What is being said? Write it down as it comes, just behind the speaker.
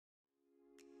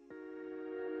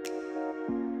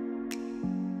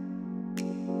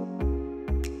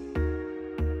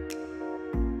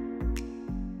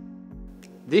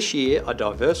This year, a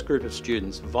diverse group of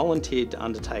students volunteered to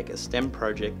undertake a STEM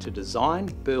project to design,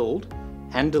 build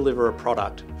and deliver a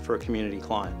product for a community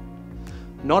client.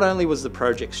 Not only was the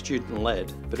project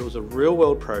student-led, but it was a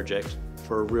real-world project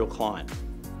for a real client.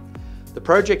 The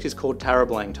project is called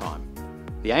Taribelang Time.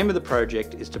 The aim of the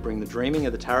project is to bring the dreaming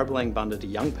of the Taribelang Bunda to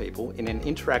young people in an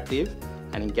interactive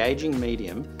and engaging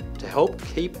medium to help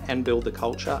keep and build the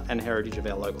culture and heritage of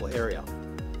our local area.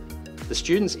 The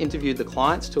students interviewed the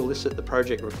clients to elicit the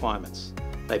project requirements.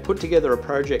 They put together a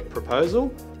project proposal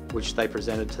which they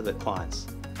presented to the clients.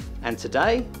 And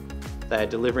today, they are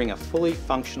delivering a fully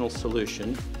functional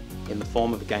solution in the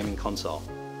form of a gaming console.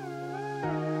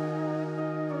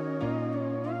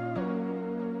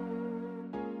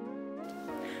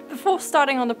 Before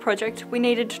starting on the project, we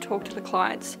needed to talk to the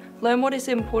clients, learn what is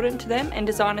important to them and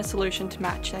design a solution to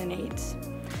match their needs.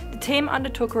 The team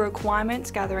undertook a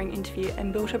requirements gathering interview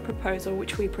and built a proposal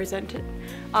which we presented,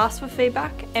 asked for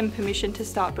feedback and permission to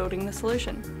start building the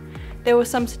solution. There were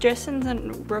some suggestions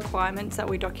and requirements that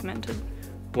we documented.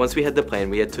 Once we had the plan,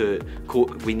 we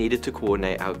needed to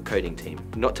coordinate our coding team,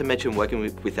 not to mention working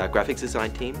with our graphics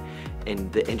design team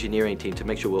and the engineering team to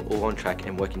make sure we're all on track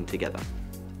and working together.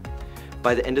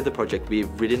 By the end of the project, we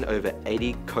have written over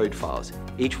 80 code files,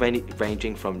 each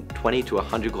ranging from 20 to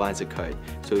 100 lines of code,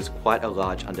 so it was quite a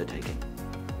large undertaking.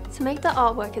 To make the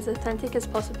artwork as authentic as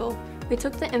possible, we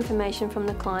took the information from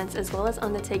the clients as well as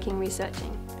undertaking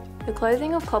researching. The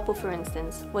clothing of Koppel, for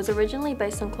instance, was originally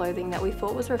based on clothing that we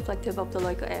thought was reflective of the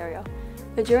local area.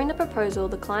 But during the proposal,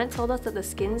 the client told us that the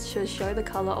skins should show the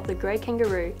colour of the grey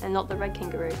kangaroo and not the red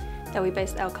kangaroo that we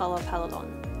based our colour palette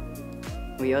on.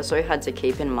 We also had to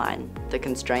keep in mind the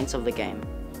constraints of the game,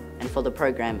 and for the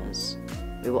programmers,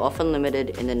 we were often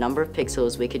limited in the number of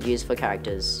pixels we could use for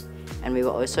characters, and we were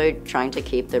also trying to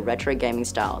keep the retro gaming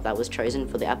style that was chosen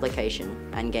for the application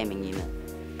and gaming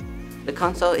unit. The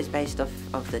console is based off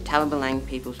of the Taribelang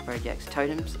People's Project's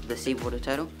totems, the seawater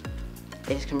turtle.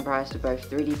 It is comprised of both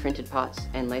 3D printed parts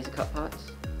and laser cut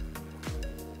parts.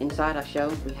 Inside our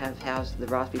shell we have housed the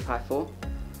Raspberry Pi 4.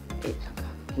 It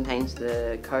contains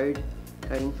the coding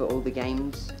for all the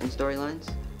games and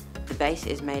storylines. The base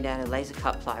is made out of laser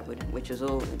cut plywood, which was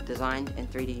all designed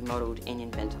and 3D modelled in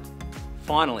Inventor.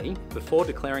 Finally, before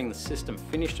declaring the system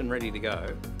finished and ready to go,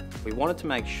 we wanted to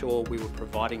make sure we were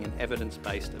providing an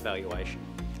evidence-based evaluation.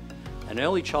 An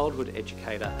early childhood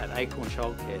educator at Acorn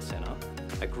Childcare Centre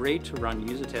agreed to run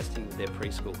user testing with their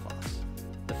preschool class.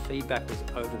 The feedback was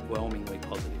overwhelmingly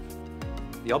positive.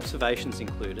 The observations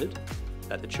included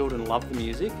that the children loved the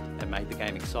music and made the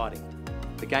game exciting.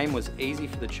 The game was easy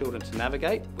for the children to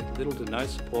navigate with little to no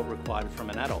support required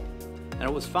from an adult, and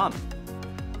it was fun.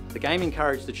 The game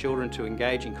encouraged the children to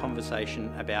engage in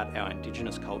conversation about our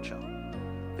Indigenous culture.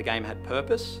 The game had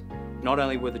purpose. Not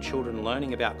only were the children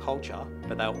learning about culture,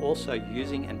 but they were also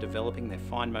using and developing their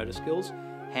fine motor skills,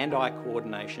 hand-eye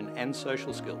coordination and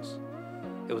social skills.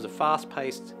 It was a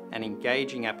fast-paced and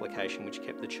engaging application which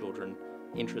kept the children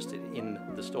interested in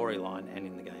the storyline and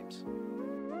in the games.